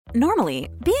Normally,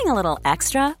 being a little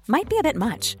extra might be a bit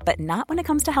much, but not when it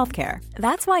comes to healthcare.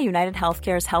 That's why United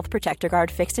Healthcare's Health Protector Guard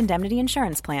fixed indemnity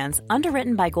insurance plans,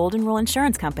 underwritten by Golden Rule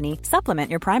Insurance Company, supplement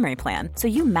your primary plan so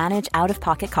you manage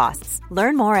out-of-pocket costs.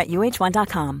 Learn more at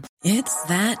uh1.com. It's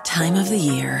that time of the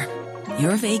year.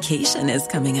 Your vacation is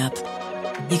coming up.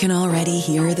 You can already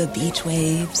hear the beach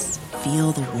waves,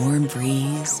 feel the warm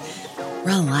breeze,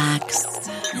 relax,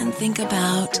 and think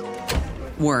about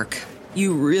work.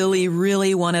 You really,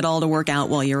 really want it all to work out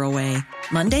while you're away.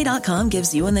 Monday.com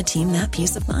gives you and the team that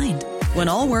peace of mind. When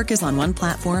all work is on one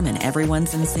platform and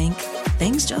everyone's in sync,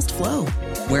 things just flow.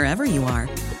 Wherever you are,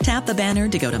 tap the banner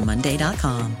to go to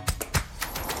Monday.com.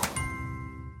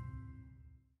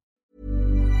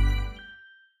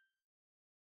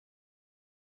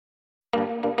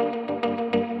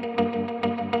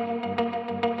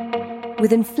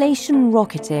 With inflation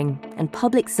rocketing and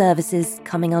public services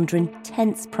coming under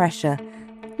intense pressure,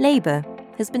 Labour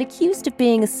has been accused of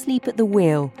being asleep at the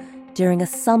wheel during a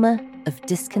summer of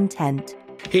discontent.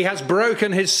 He has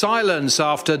broken his silence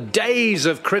after days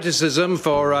of criticism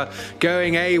for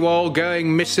going AWOL,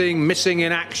 going missing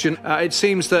in action. It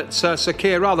seems that Sir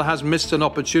Keir rather has missed an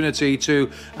opportunity to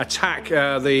attack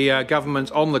the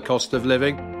government on the cost of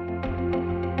living.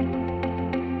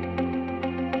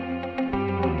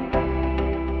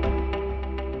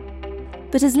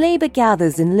 But as Labour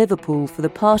gathers in Liverpool for the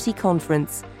party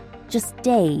conference, just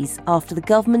days after the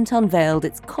government unveiled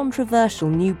its controversial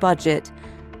new budget,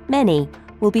 many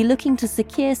will be looking to Sir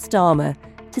Keir Starmer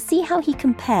to see how he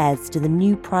compares to the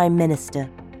new Prime Minister.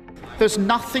 There's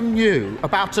nothing new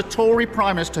about a Tory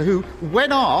Prime Minister who,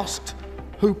 when asked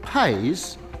who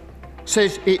pays,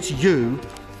 says it's you,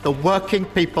 the working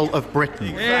people of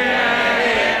Britain.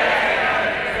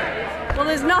 Well,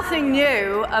 there's nothing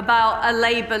new about a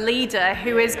Labour leader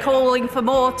who is calling for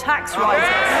more tax rises.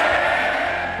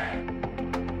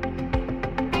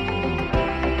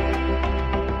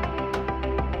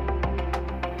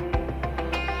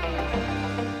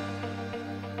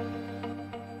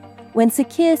 When Sir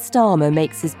Keir Starmer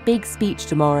makes his big speech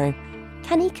tomorrow,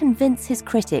 can he convince his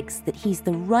critics that he's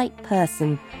the right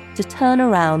person to turn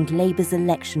around Labour's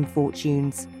election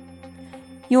fortunes?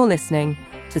 You're listening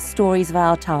to Stories of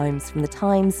Our Times from The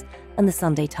Times and The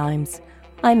Sunday Times.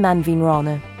 I'm Manveen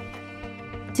Rana.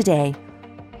 Today,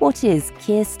 what is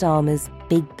Keir Starmer's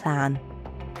big plan?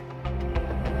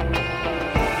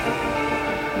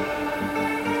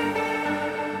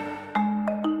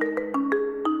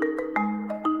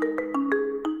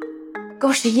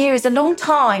 Gosh, a year is a long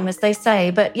time, as they say.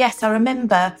 But yes, I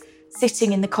remember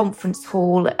sitting in the conference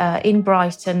hall in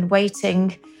Brighton,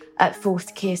 waiting for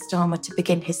Keir Starmer to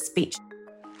begin his speech.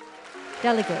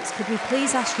 Delegates, could we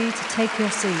please ask you to take your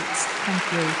seats?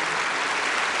 Thank you.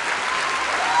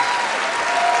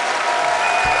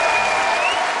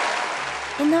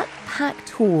 In that packed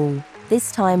hall,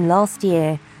 this time last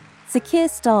year, Sir Keir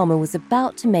Starmer was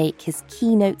about to make his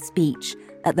keynote speech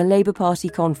at the Labour Party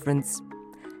conference.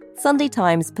 Sunday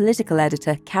Times political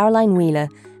editor Caroline Wheeler,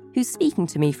 who's speaking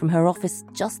to me from her office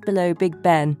just below Big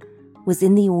Ben, was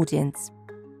in the audience.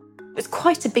 It was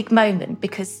quite a big moment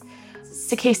because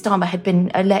Sir Keir Starmer had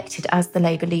been elected as the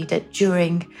Labour leader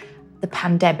during the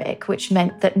pandemic, which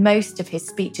meant that most of his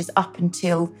speeches up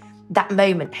until that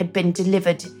moment had been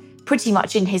delivered pretty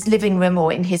much in his living room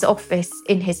or in his office,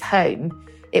 in his home.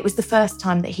 It was the first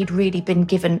time that he'd really been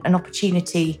given an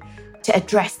opportunity to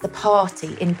address the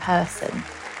party in person.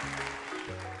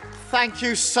 Thank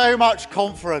you so much,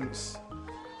 conference.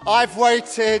 I've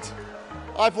waited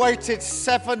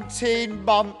 17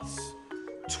 months,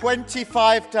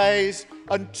 25 days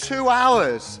and 2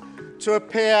 hours to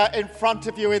appear in front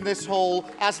of you in this hall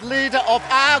as leader of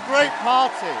our great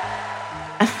party.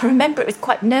 And I remember it was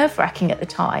quite nerve-wracking at the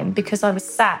time because I was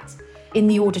sat in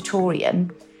the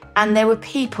auditorium and there were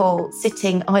people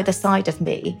sitting either side of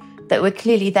me that were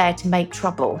clearly there to make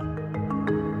trouble.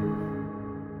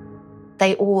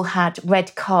 They all had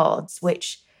red cards,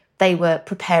 which they were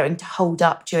preparing to hold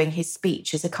up during his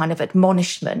speech as a kind of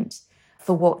admonishment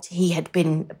for what he had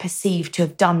been perceived to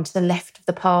have done to the left of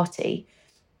the party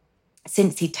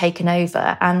since he'd taken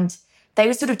over. And they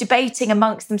were sort of debating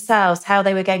amongst themselves how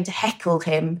they were going to heckle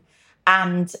him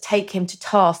and take him to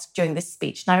task during this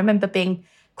speech. And I remember being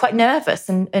quite nervous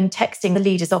and texting the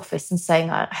leader's office and saying,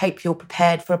 I hope you're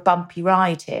prepared for a bumpy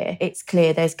ride here. It's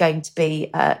clear there's going to be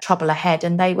trouble ahead.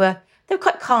 And they were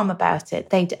quite calm about it.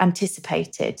 They'd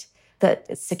anticipated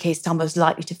that Sir Keir Starmer was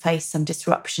likely to face some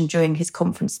disruption during his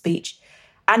conference speech.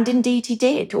 And indeed he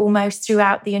did. Almost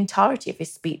throughout the entirety of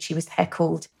his speech, he was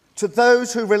heckled. To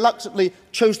those who reluctantly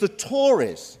chose the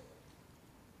Tories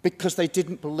because they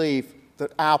didn't believe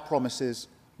that our promises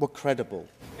were credible.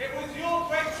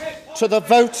 To the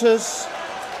voters.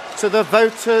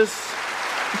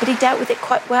 But he dealt with it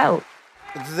quite well.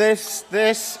 This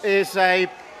is a...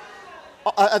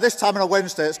 At this time on a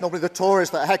Wednesday, it's normally the Tories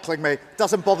that are heckling me.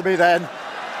 Doesn't bother me then.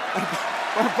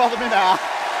 Won't bother me now.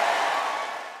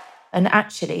 And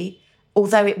actually,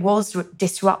 although it was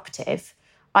disruptive,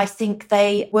 I think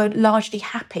they were largely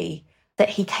happy that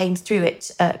he came through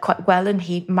it quite well, and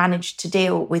he managed to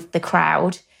deal with the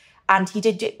crowd, and he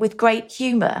did it with great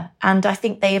humour. And I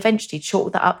think they eventually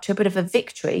chalked that up to a bit of a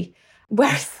victory.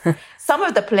 Whereas some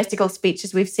of the political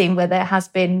speeches we've seen where there has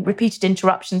been repeated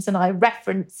interruptions, and I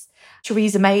reference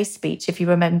Theresa May's speech, if you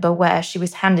remember, where she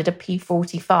was handed a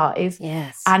P45.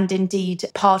 Yes. And indeed,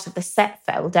 part of the set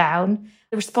fell down.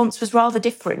 The response was rather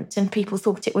different, and people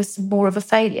thought it was more of a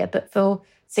failure. But for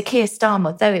Sir Keir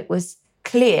Starmer, though it was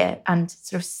clear and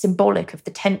sort of symbolic of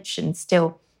the tension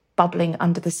still bubbling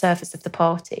under the surface of the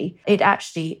party, it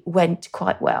actually went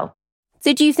quite well.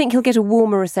 So do you think he'll get a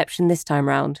warmer reception this time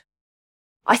round?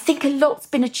 I think a lot's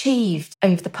been achieved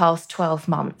over the past 12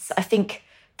 months. I think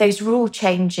those rule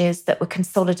changes that were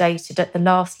consolidated at the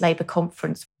last Labour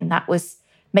conference, and that was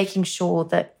making sure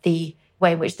that the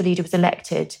way in which the leader was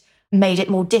elected made it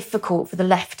more difficult for the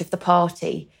left of the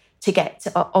party to get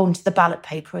onto the ballot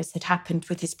paper, as had happened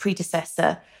with his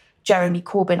predecessor, Jeremy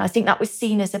Corbyn. I think that was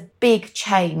seen as a big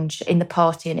change in the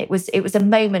party, and it was a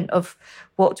moment of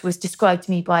what was described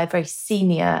to me by a very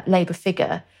senior Labour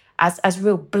figure as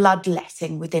real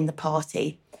bloodletting within the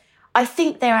party. I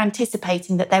think they're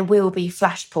anticipating that there will be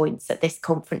flashpoints at this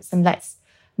conference, and let's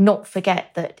not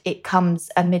forget that it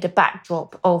comes amid a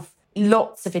backdrop of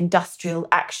lots of industrial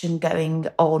action going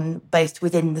on, both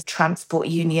within the transport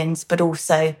unions, but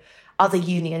also other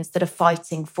unions that are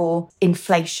fighting for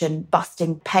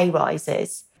inflation-busting pay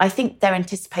rises. I think they're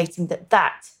anticipating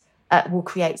that will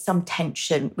create some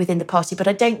tension within the party, but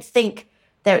I don't think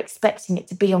they're expecting it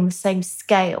to be on the same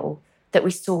scale that we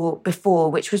saw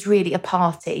before, which was really a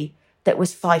party that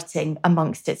was fighting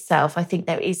amongst itself. I think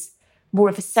there is more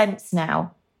of a sense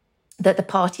now that the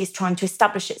party is trying to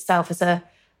establish itself as a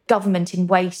government in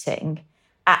waiting.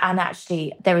 And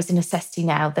actually, there is a necessity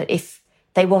now that if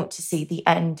they want to see the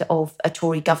end of a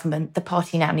Tory government, the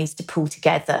party now needs to pull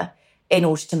together in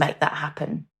order to make that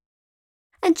happen.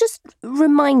 And just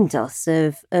remind us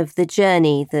of the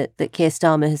journey that Keir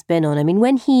Starmer has been on. I mean,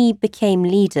 when he became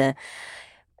leader,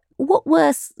 what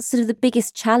were sort of the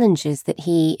biggest challenges that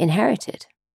he inherited?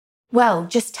 Well,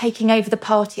 just taking over the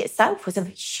party itself was a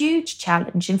huge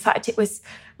challenge. In fact, it was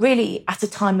really at a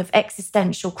time of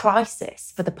existential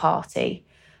crisis for the party.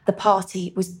 The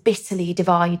party was bitterly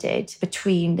divided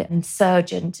between an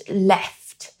insurgent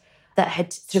left that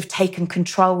had sort of taken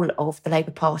control of the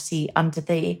Labour Party under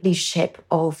the leadership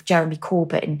of Jeremy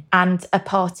Corbyn, and a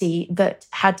party that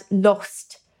had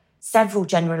lost several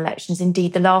general elections,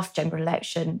 indeed the last general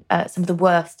election, some of the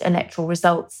worst electoral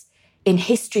results in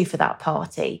history for that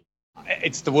party.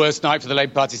 It's the worst night for the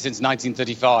Labour Party since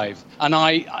 1935. And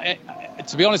I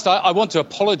to be honest, I want to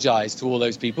apologise to all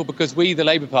those people, because we, the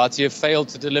Labour Party, have failed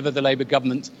to deliver the Labour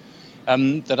government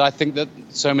that I think that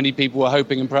so many people were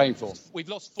hoping and praying for.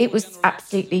 It was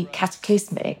absolutely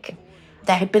cataclysmic.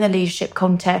 There had been a leadership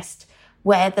contest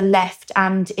where the left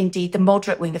and indeed the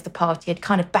moderate wing of the party had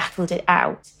kind of battled it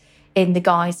out in the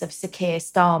guise of Sir Keir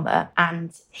Starmer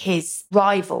and his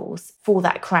rivals for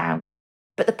that crown.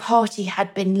 But the party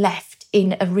had been left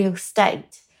in a real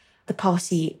state. The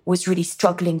party was really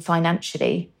struggling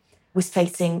financially, was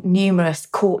facing numerous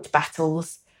court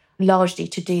battles, largely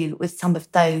to do with some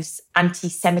of those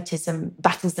anti-Semitism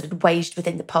battles that had waged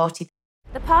within the party.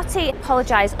 The party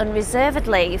apologised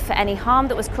unreservedly for any harm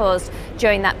that was caused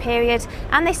during that period,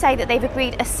 and they say that they've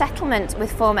agreed a settlement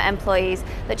with former employees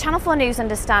that Channel 4 News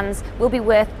understands will be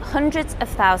worth hundreds of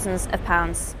thousands of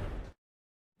pounds.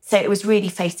 So it was really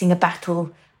facing a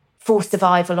battle for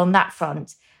survival on that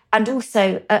front. And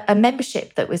also a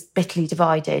membership that was bitterly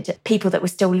divided, people that were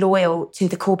still loyal to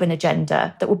the Corbyn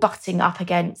agenda, that were butting up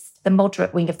against the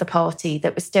moderate wing of the party,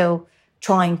 that were still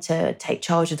trying to take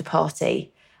charge of the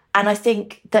party. And I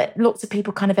think that lots of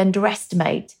people kind of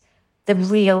underestimate the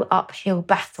real uphill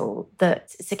battle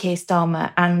that Sir Keir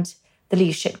Starmer and the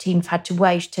leadership team have had to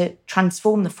wage to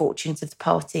transform the fortunes of the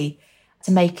party,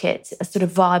 to make it a sort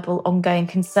of viable, ongoing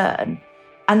concern.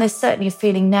 And there's certainly a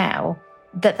feeling now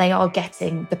that they are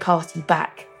getting the party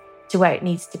back to where it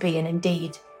needs to be. And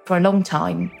indeed, for a long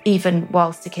time, even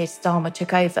whilst Sir Keir Starmer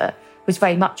took over, was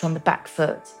very much on the back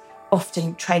foot,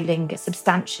 often trailing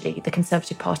substantially the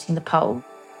Conservative Party in the poll.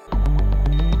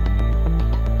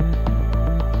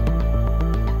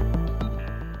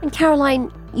 And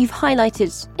Caroline, you've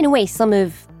highlighted, in a way, some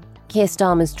of Keir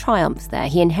Starmer's triumph there.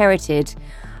 He inherited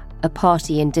a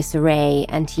party in disarray,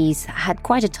 and he's had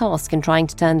quite a task in trying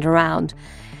to turn it around.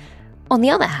 On the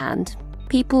other hand,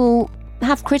 people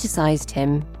have criticised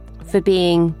him for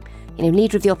being,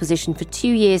 leader of the opposition for 2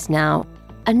 years now,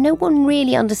 and no one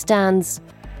really understands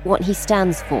what he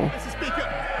stands for. Mr. Speaker,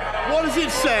 what does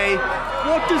it say?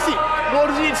 What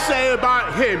does it say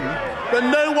about him that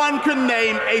no one can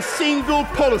name a single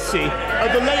policy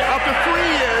after 3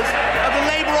 years of the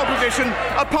Labour opposition,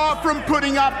 apart from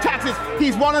putting up taxes?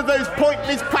 He's one of those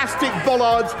pointless plastic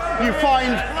bollards you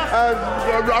find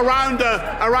around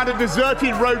a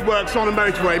deserted roadworks on a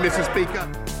motorway, Mr. Speaker.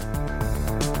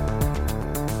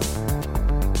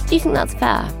 Do you think that's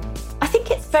fair? I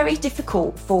think it's very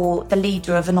difficult for the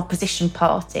leader of an opposition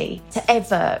party to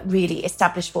ever really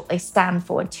establish what they stand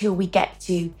for until we get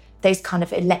to those kind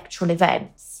of electoral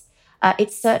events.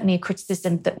 It's certainly a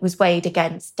criticism that was weighed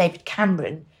against David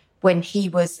Cameron when he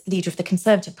was leader of the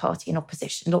Conservative Party in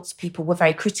opposition. Lots of people were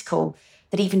very critical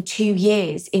that even 2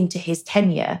 years into his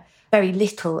tenure, very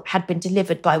little had been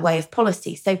delivered by way of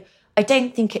policy. So I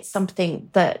don't think it's something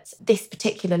that this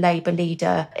particular Labour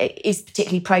leader is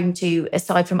particularly prone to,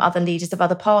 aside from other leaders of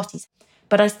other parties.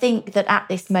 But I think that at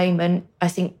this moment,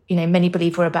 many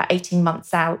believe we're about 18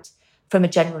 months out from a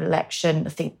general election.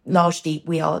 I think largely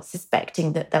we are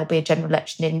suspecting that there'll be a general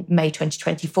election in May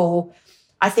 2024.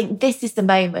 I think this is the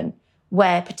moment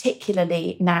where,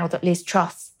 particularly now that Liz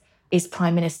Truss is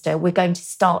Prime Minister, we're going to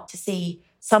start to see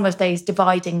some of those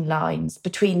dividing lines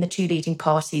between the two leading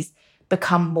parties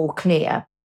become more clear.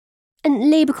 And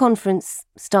Labour conference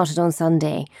started on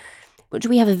Sunday. Do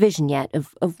we have a vision yet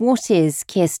of what is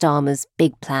Keir Starmer's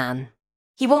big plan?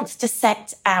 He wants to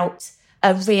set out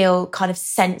a real kind of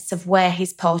sense of where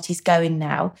his party's going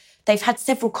now. They've had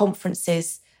several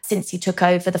conferences since he took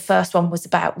over. The first one was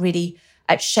about really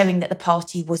showing that the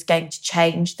party was going to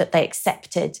change, that they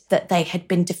accepted that they had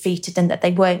been defeated and that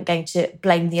they weren't going to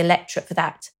blame the electorate for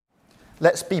that.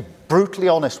 Let's be brutally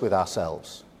honest with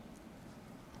ourselves.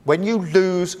 When you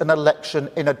lose an election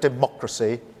in a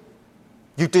democracy,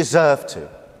 you deserve to.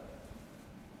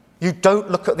 You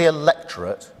don't look at the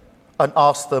electorate and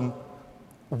ask them,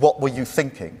 what were you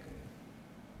thinking?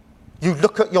 You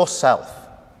look at yourself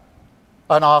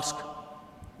and ask,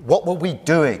 what were we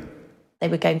doing? They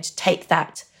were going to take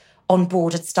that on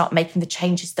board and start making the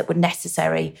changes that were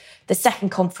necessary. The second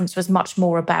conference was much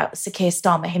more about Sir Keir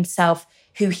Starmer himself,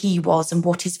 who he was and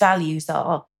what his values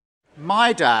are.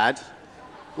 My dad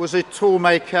was a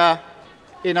toolmaker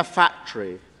in a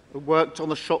factory who worked on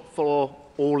the shop floor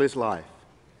all his life.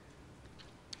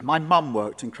 My mum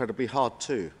worked incredibly hard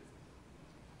too.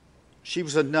 She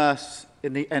was a nurse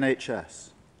in the NHS,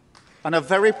 and a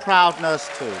very proud nurse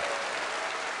too.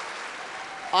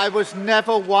 I was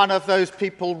never one of those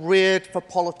people reared for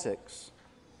politics.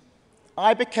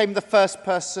 I became the first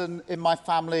person in my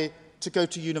family to go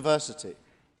to university.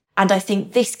 And I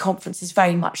think this conference is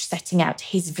very much setting out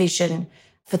his vision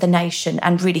for the nation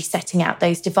and really setting out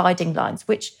those dividing lines,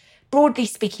 which, broadly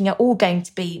speaking, are all going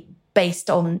to be based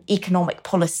on economic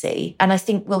policy. And I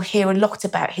think we'll hear a lot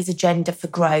about his agenda for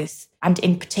growth and,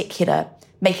 in particular,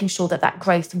 making sure that that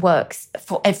growth works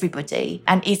for everybody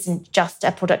and isn't just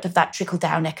a product of that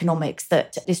trickle-down economics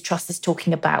that Liz Truss is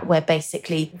talking about, where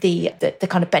basically the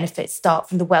kind of benefits start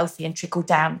from the wealthy and trickle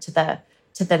down to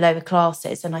the lower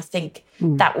classes. And I think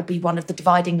that will be one of the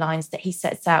dividing lines that he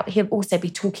sets out. He'll also be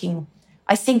talking,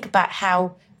 I think, about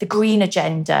how the green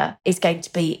agenda is going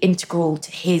to be integral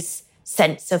to his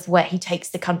sense of where he takes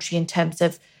the country in terms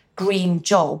of green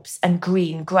jobs and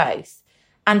green growth.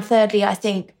 And thirdly, I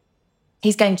think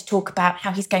he's going to talk about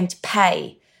how he's going to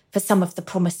pay for some of the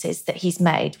promises that he's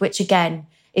made, which again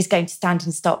is going to stand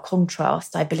in stark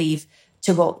contrast, I believe,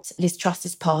 to what Liz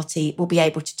Truss's party will be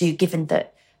able to do, given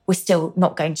that we're still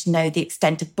not going to know the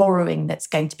extent of borrowing that's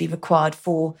going to be required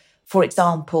for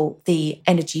example, the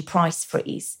energy price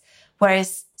freeze.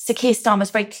 Whereas Sir Keir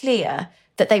Starmer's very clear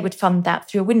that they would fund that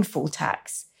through a windfall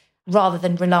tax rather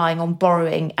than relying on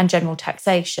borrowing and general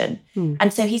taxation.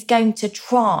 And so he's going to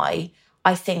try,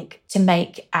 I think, to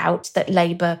make out that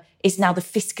Labour is now the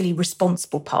fiscally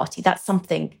responsible party. That's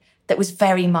something that was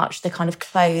very much the kind of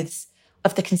clothes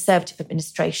of the Conservative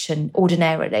administration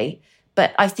ordinarily.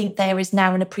 But I think there is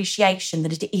now an appreciation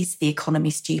that it is the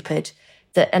economy, stupid,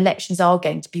 that elections are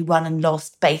going to be won and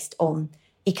lost based on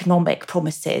economic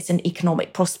promises and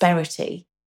economic prosperity.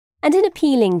 And in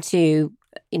appealing to,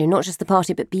 not just the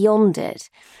party, but beyond it,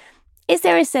 is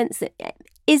there a sense that,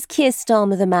 is Keir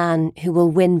Starmer the man who will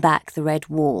win back the Red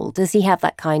Wall? Does he have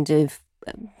that kind of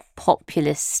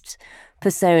populist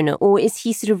persona? Or is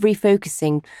he sort of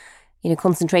refocusing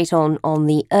concentrate on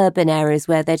the urban areas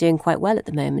where they're doing quite well at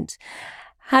the moment.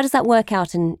 How does that work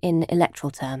out in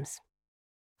electoral terms?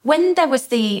 When there was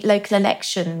the local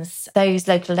elections, those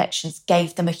local elections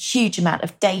gave them a huge amount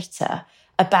of data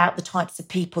about the types of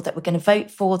people that were going to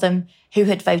vote for them, who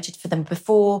had voted for them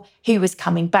before, who was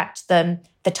coming back to them,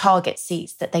 the target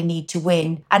seats that they need to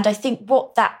win. And I think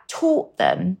what that taught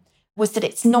them was that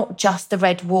it's not just the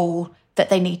red wall that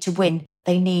they need to win.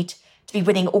 They need to be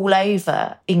winning all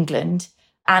over England,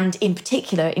 and in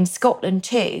particular in Scotland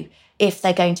too, if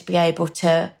they're going to be able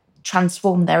to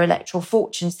transform their electoral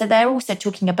fortunes. So they're also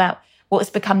talking about what has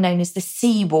become known as the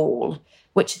seawall,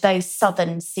 which are those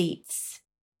southern seats.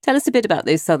 Tell us a bit about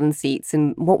those southern seats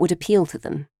and what would appeal to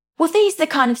them. Well, these are the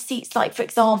kind of seats like, for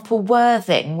example,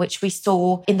 Worthing, which we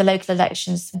saw in the local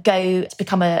elections go to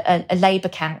become a Labour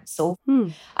council.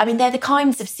 I mean, they're the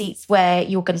kinds of seats where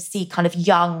you're going to see kind of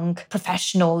young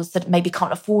professionals that maybe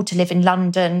can't afford to live in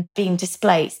London being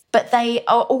displaced. But they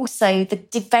are also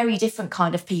the very different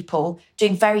kind of people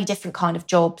doing very different kind of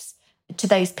jobs to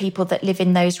those people that live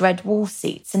in those red wall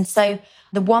seats. And so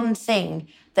the one thing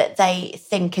that they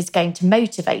think is going to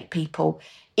motivate people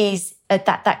is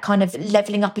that kind of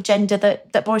levelling up agenda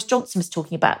that Boris Johnson was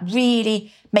talking about,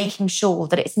 really making sure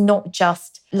that it's not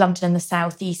just London and the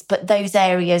South East, but those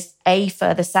areas, A,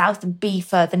 further south and B,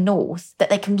 further north, that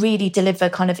they can really deliver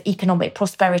kind of economic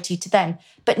prosperity to them,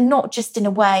 but not just in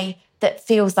a way that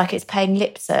feels like it's paying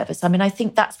lip service. I mean, I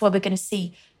think that's where we're going to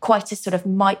see quite a sort of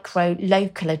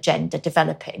micro-local agenda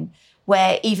developing,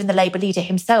 where even the Labour leader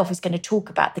himself is going to talk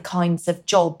about the kinds of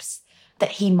jobs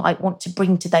that he might want to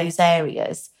bring to those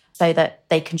areas so that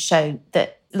they can show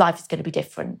that life is going to be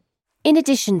different. In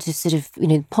addition to sort of,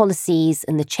 policies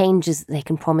and the changes that they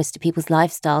can promise to people's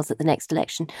lifestyles at the next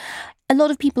election, a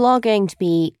lot of people are going to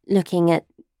be looking at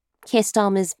Keir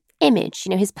Starmer's image,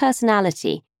 his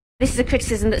personality. This is a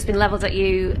criticism that's been levelled at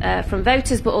you from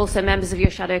voters, but also members of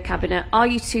your shadow cabinet. Are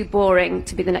you too boring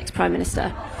to be the next Prime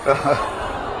Minister?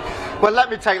 Well, let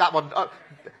me take that one.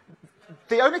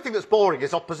 The only thing that's boring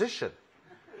is opposition.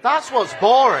 That's what's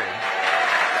boring.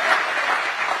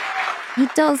 He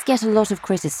does get a lot of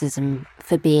criticism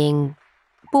for being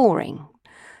boring.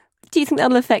 Do you think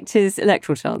that'll affect his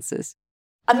electoral chances?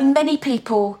 I mean, many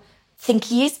people think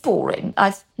he is boring.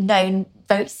 I've known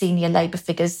very senior Labour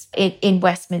figures in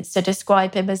Westminster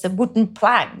describe him as a wooden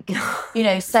plank,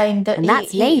 saying that... And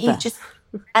that's Labour.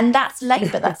 And that's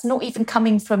Labour. That's not even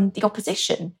coming from the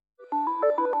opposition.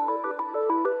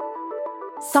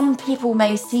 Some people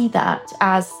may see that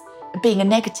as being a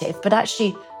negative, but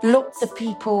actually lots of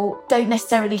people don't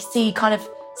necessarily see kind of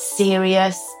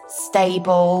serious,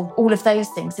 stable, all of those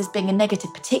things as being a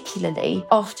negative, particularly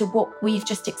after what we've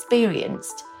just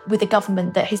experienced with a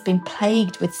government that has been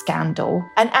plagued with scandal.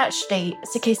 And actually,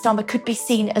 Sir Keir Starmer could be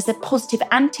seen as a positive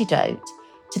antidote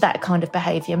to that kind of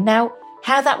behaviour. Now,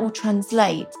 how that will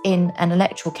translate in an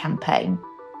electoral campaign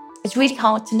is really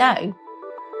hard to know.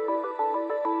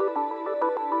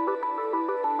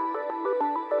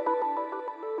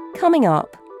 Coming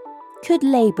up, could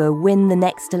Labour win the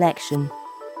next election?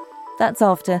 That's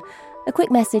after a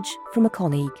quick message from a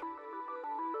colleague.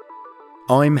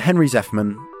 I'm Henry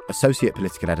Zeffman, Associate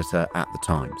Political Editor at The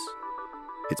Times.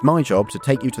 It's my job to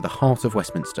take you to the heart of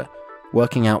Westminster,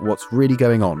 working out what's really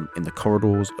going on in the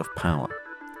corridors of power.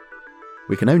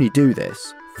 We can only do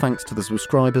this thanks to the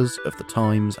subscribers of The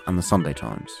Times and The Sunday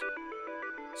Times.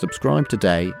 Subscribe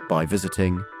today by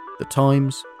visiting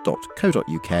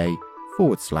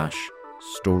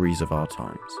thetimes.co.uk/stories of our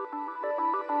times.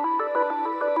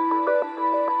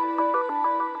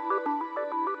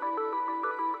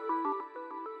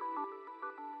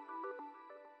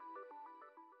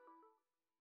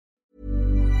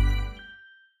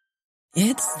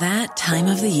 It's that time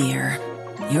of the year.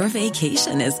 Your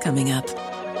vacation is coming up.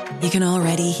 You can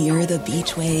already hear the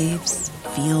beach waves,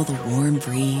 feel the warm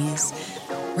breeze,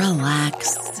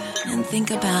 relax, and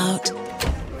think about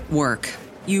work.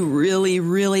 You really,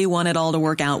 really want it all to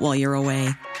work out while you're away.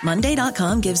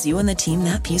 Monday.com gives you and the team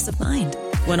that peace of mind.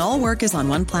 When all work is on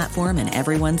one platform and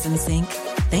everyone's in sync,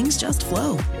 things just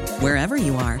flow. Wherever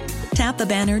you are, tap the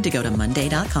banner to go to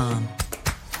Monday.com.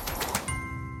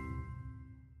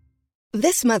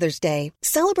 This Mother's Day,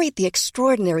 celebrate the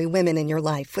extraordinary women in your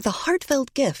life with a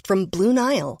heartfelt gift from Blue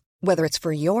Nile. Whether it's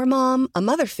for your mom, a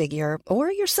mother figure, or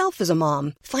yourself as a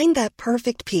mom, find that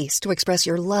perfect piece to express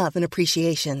your love and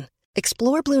appreciation.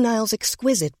 Explore Blue Nile's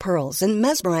exquisite pearls and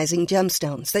mesmerizing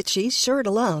gemstones that she's sure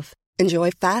to love.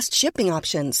 Enjoy fast shipping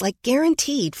options like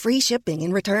guaranteed free shipping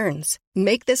and returns.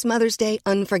 Make this Mother's Day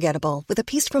unforgettable with a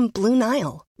piece from Blue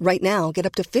Nile. Right now, get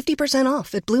up to 50%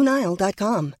 off at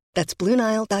BlueNile.com. That's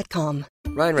BlueNile.com.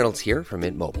 Ryan Reynolds here from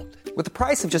Mint Mobile. With the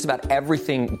price of just about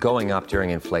everything going up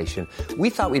during inflation, we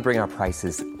thought we'd bring our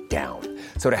prices down.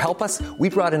 So to help us, we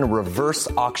brought in a reverse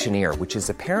auctioneer, which is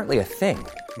apparently a thing.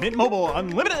 Mint Mobile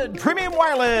Unlimited Premium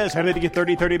Wireless. How to get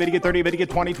 30, 30, bit to get 30, bit to get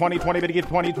 20, 20, 20, bit to get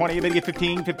 20, 20, bit to get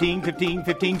 15, 15, 15,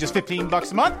 15, just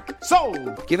 $15 a month?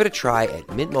 Sold! Give it a try at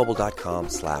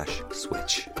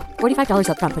mintmobile.com/switch. $45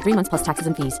 up front for 3 months plus taxes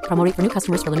and fees. Promo rate for new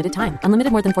customers for limited time.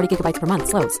 Unlimited more than 40 gigabytes per month.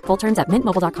 Slows full terms at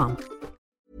mintmobile.com.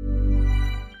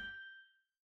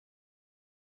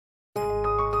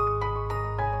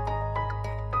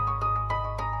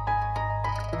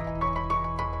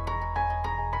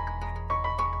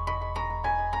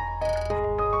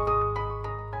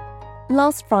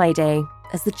 Last Friday,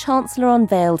 as the Chancellor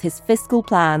unveiled his fiscal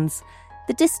plans,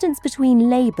 the distance between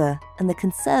Labour and the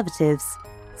Conservatives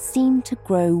seemed to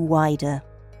grow wider.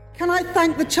 Can I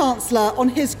thank the Chancellor on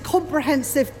his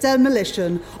comprehensive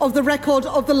demolition of the record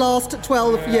of the last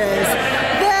 12 years?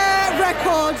 Their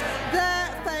record,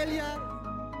 their failure.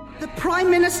 The Prime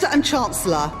Minister and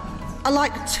Chancellor are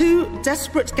like two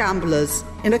desperate gamblers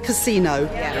in a casino,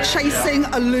 chasing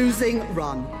a losing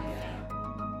run.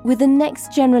 With the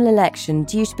next general election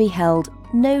due to be held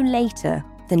no later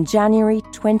than January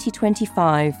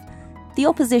 2025, the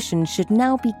opposition should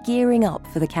now be gearing up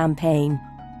for the campaign.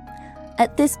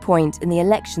 At this point in the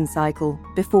election cycle,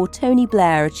 before Tony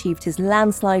Blair achieved his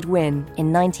landslide win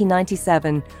in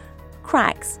 1997,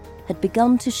 cracks had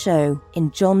begun to show in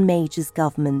John Major's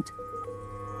government.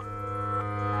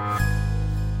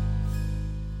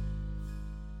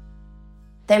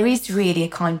 There is really a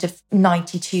kind of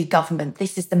 92 government.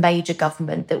 This is the Major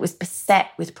government that was beset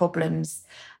with problems.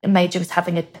 And Major was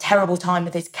having a terrible time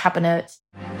with his cabinet.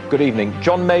 Good evening.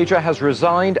 John Major has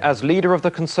resigned as leader of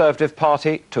the Conservative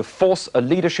Party to force a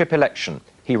leadership election.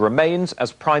 He remains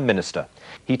as Prime Minister.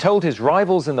 He told his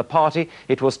rivals in the party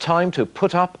it was time to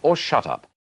put up or shut up.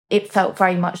 It felt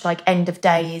very much like end of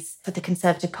days for the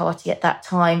Conservative Party at that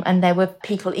time. And there were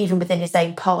people even within his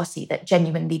own party that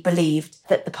genuinely believed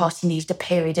that the party needed a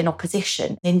period in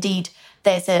opposition. Indeed,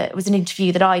 it was an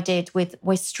interview that I did with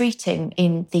Wes Streeting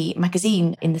in the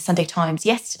magazine in the Sunday Times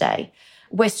yesterday.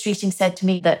 Wes Streeting said to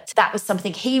me that that was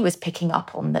something he was picking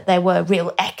up on, that there were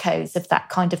real echoes of that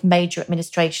kind of Major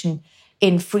administration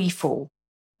in freefall.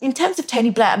 In terms of Tony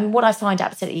Blair, I mean, what I find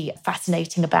absolutely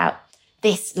fascinating about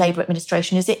this Labour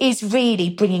administration is it is really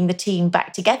bringing the team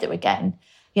back together again.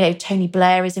 You know, Tony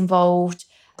Blair is involved,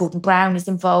 Gordon Brown is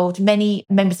involved. Many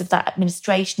members of that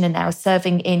administration are now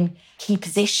serving in key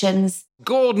positions.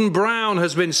 Gordon Brown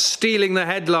has been stealing the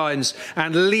headlines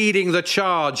and leading the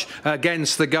charge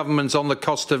against the government on the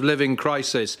cost of living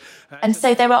crisis. And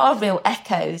so there are real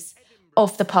echoes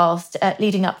of the past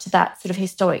leading up to that sort of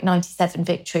historic 97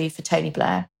 victory for Tony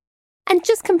Blair. And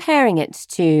just comparing it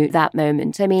to that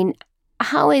moment, I mean,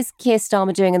 how is Keir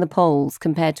Starmer doing in the polls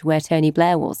compared to where Tony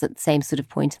Blair was at the same sort of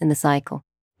point in the cycle?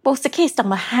 Well, Sir Keir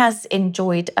Starmer has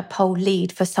enjoyed a poll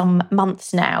lead for some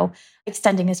months now,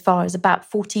 extending as far as about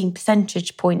 14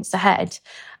 percentage points ahead.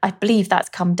 I believe that's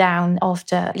come down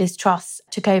after Liz Truss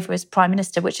took over as Prime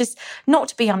Minister, which is not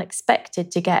to be unexpected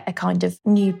to get a kind of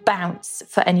new bounce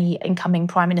for any incoming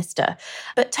Prime Minister.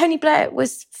 But Tony Blair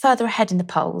was further ahead in the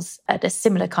polls at a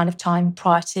similar kind of time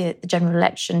prior to the general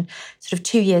election. Sort of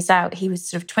 2 years out, he was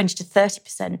sort of 20 to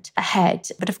 30% ahead.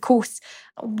 But of course,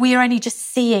 we're only just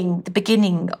seeing the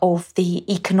beginning of the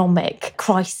economic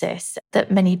crisis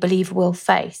that many believe we'll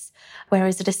face.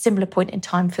 Whereas at a similar point in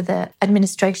time for the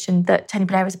administration that Tony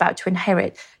Blair was about to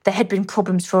inherit, there had been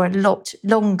problems for a lot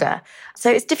longer.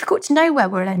 So it's difficult to know where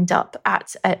we'll end up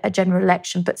at a general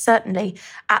election, but certainly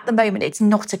at the moment it's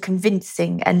not a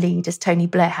convincing a lead as Tony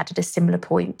Blair had at a similar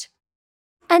point.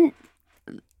 And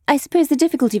I suppose the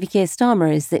difficulty for Keir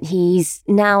Starmer is that he's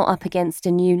now up against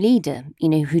a new leader, you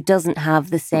know, who doesn't have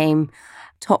the same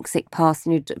toxic past.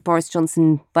 You know, Boris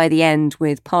Johnson, by the end,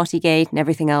 with Partygate and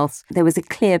everything else, there was a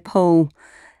clear poll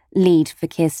lead for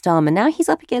Keir Starmer. Now he's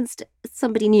up against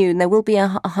somebody new, and there will be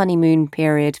a honeymoon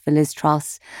period for Liz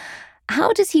Truss.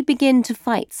 How does he begin to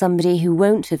fight somebody who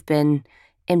won't have been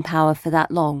in power for that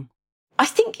long? I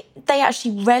think they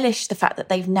actually relish the fact that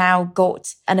they've now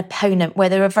got an opponent where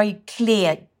there are very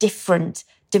clear, different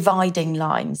dividing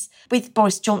lines. With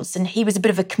Boris Johnson, he was a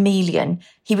bit of a chameleon.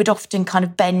 He would often kind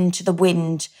of bend to the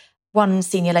wind. One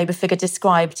senior Labour figure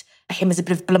described him as a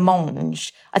bit of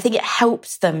blancmange. I think it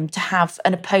helps them to have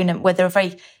an opponent where there are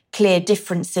very clear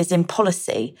differences in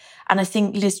policy. And I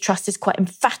think Liz Truss is quite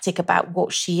emphatic about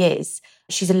what she is.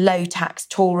 She's a low-tax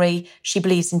Tory. She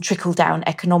believes in trickle-down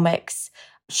economics.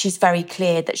 She's very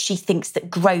clear that she thinks that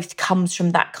growth comes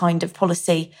from that kind of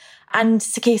policy. And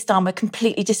Sir Keir Starmer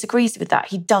completely disagrees with that.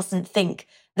 He doesn't think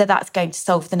that that's going to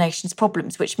solve the nation's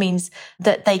problems, which means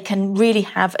that they can really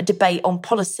have a debate on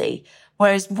policy.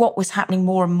 Whereas what was happening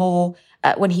more and more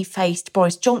when he faced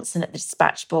Boris Johnson at the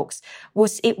dispatch box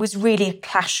was really a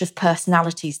clash of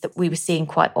personalities that we were seeing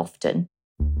quite often.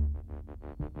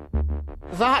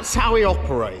 That's how he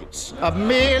operates. A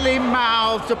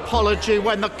mealy-mouthed apology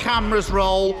when the cameras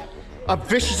roll, a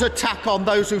vicious attack on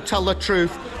those who tell the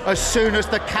truth as soon as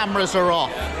the cameras are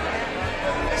off.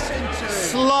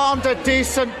 Slander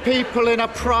decent people in a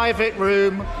private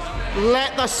room,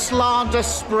 let the slander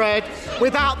spread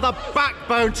without the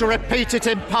backbone to repeat it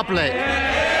in public.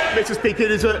 Mr. Speaker,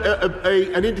 it is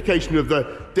an indication of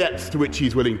the depths to which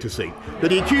he's willing to sink.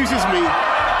 That he accuses me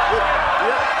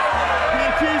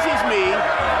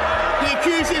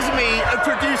of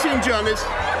producing journalists.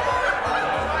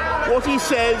 What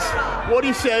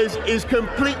he says is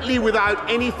completely without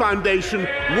any foundation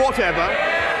whatever.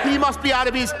 He must be out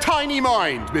of his tiny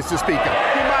mind, Mr. Speaker.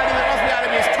 He must be out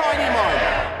of his tiny mind.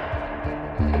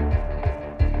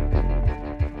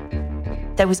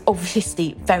 There was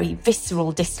obviously very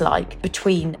visceral dislike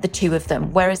between the two of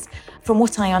them, whereas from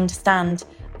what I understand,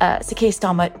 Sir Keir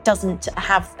Starmer doesn't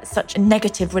have such a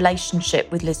negative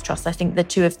relationship with Liz Truss. I think the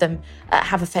two of them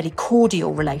have a fairly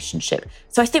cordial relationship.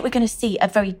 So I think we're going to see a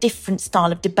very different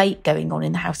style of debate going on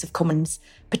in the House of Commons,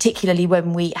 particularly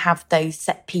when we have those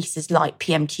set pieces like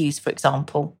PMQs, for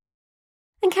example.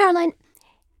 And Caroline,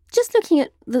 just looking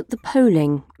at the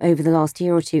polling over the last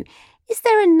year or two, is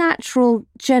there a natural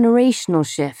generational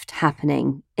shift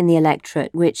happening in the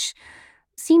electorate, which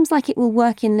seems like it will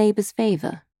work in Labour's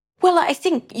favour? Well, I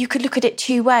think you could look at it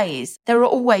two ways. There are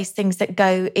always things that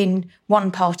go in one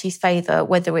party's favour,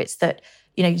 whether it's that,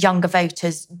 younger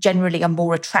voters generally are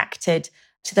more attracted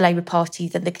to the Labour Party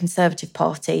than the Conservative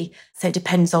Party. So it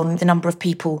depends on the number of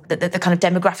people, the kind of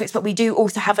demographics. But we do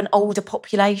also have an older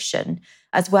population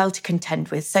as well to contend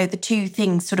with. So the two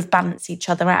things sort of balance each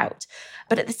other out.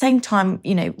 But at the same time,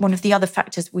 one of the other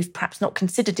factors we've perhaps not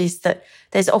considered is that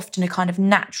there's often a kind of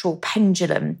natural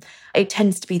pendulum. It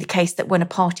tends to be the case that when a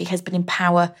party has been in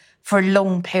power for a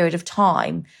long period of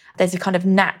time, there's a kind of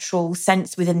natural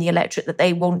sense within the electorate that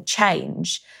they want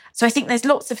change. So I think there's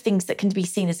lots of things that can be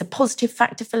seen as a positive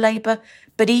factor for Labour,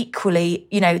 but equally,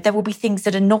 there will be things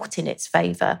that are not in its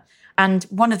favour. And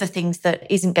one of the things that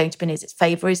isn't going to be in its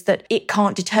favour is that it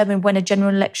can't determine when a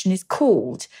general election is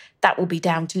called. That will be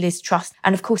down to Liz Truss.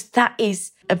 And of course, that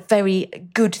is a very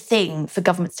good thing for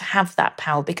governments to have that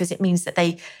power, because it means that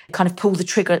they kind of pull the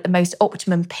trigger at the most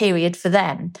optimum period for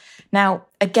them. Now,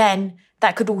 again,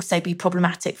 that could also be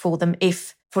problematic for them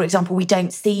if, for example, we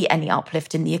don't see any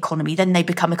uplift in the economy, then they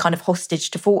become a kind of hostage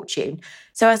to fortune.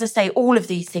 So as I say, all of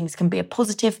these things can be a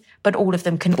positive, but all of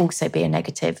them can also be a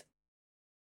negative.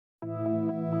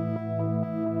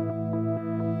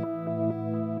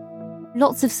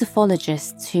 Lots of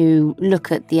psephologists who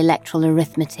look at the electoral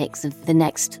arithmetics of the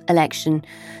next election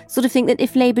sort of think that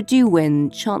if Labour do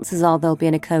win, chances are they'll be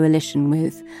in a coalition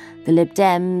with the Lib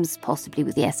Dems, possibly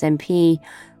with the SNP.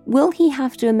 Will he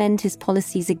have to amend his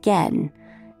policies again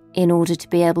in order to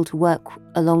be able to work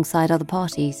alongside other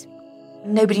parties?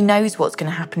 Nobody knows what's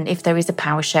going to happen if there is a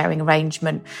power-sharing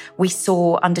arrangement. We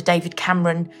saw under David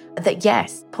Cameron that,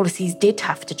 yes, policies did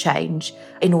have to change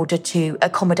in order to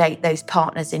accommodate those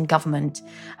partners in government.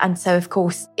 And so, of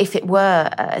course, if it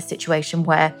were a situation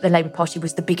where the Labour Party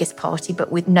was the biggest party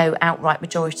but with no outright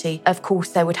majority, of course,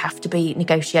 there would have to be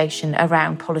negotiation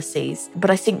around policies.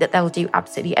 But I think that they'll do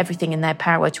absolutely everything in their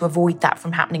power to avoid that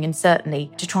from happening, and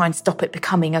certainly to try and stop it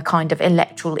becoming a kind of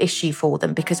electoral issue for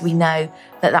them, because we know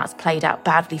that that's played out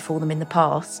badly for them in the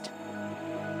past.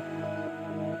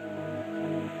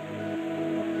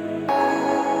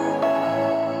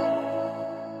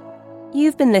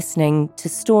 You've been listening to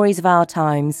Stories of Our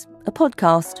Times, a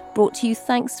podcast brought to you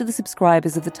thanks to the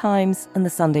subscribers of The Times and The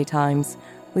Sunday Times,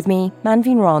 with me,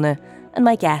 Manveen Rana, and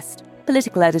my guest,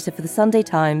 political editor for The Sunday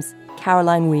Times,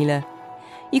 Caroline Wheeler.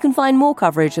 You can find more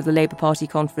coverage of the Labour Party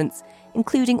conference,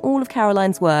 including all of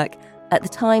Caroline's work, at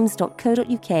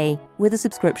thetimes.co.uk with a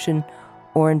subscription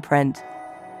or in print.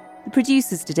 The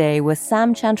producers today were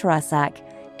Sam Chantarasak,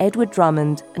 Edward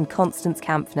Drummond and Constance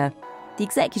Kampfner. The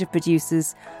executive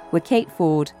producers were Kate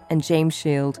Ford and James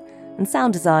Shield, and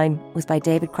sound design was by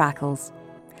David Crackles.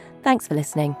 Thanks for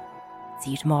listening.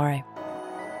 See you tomorrow.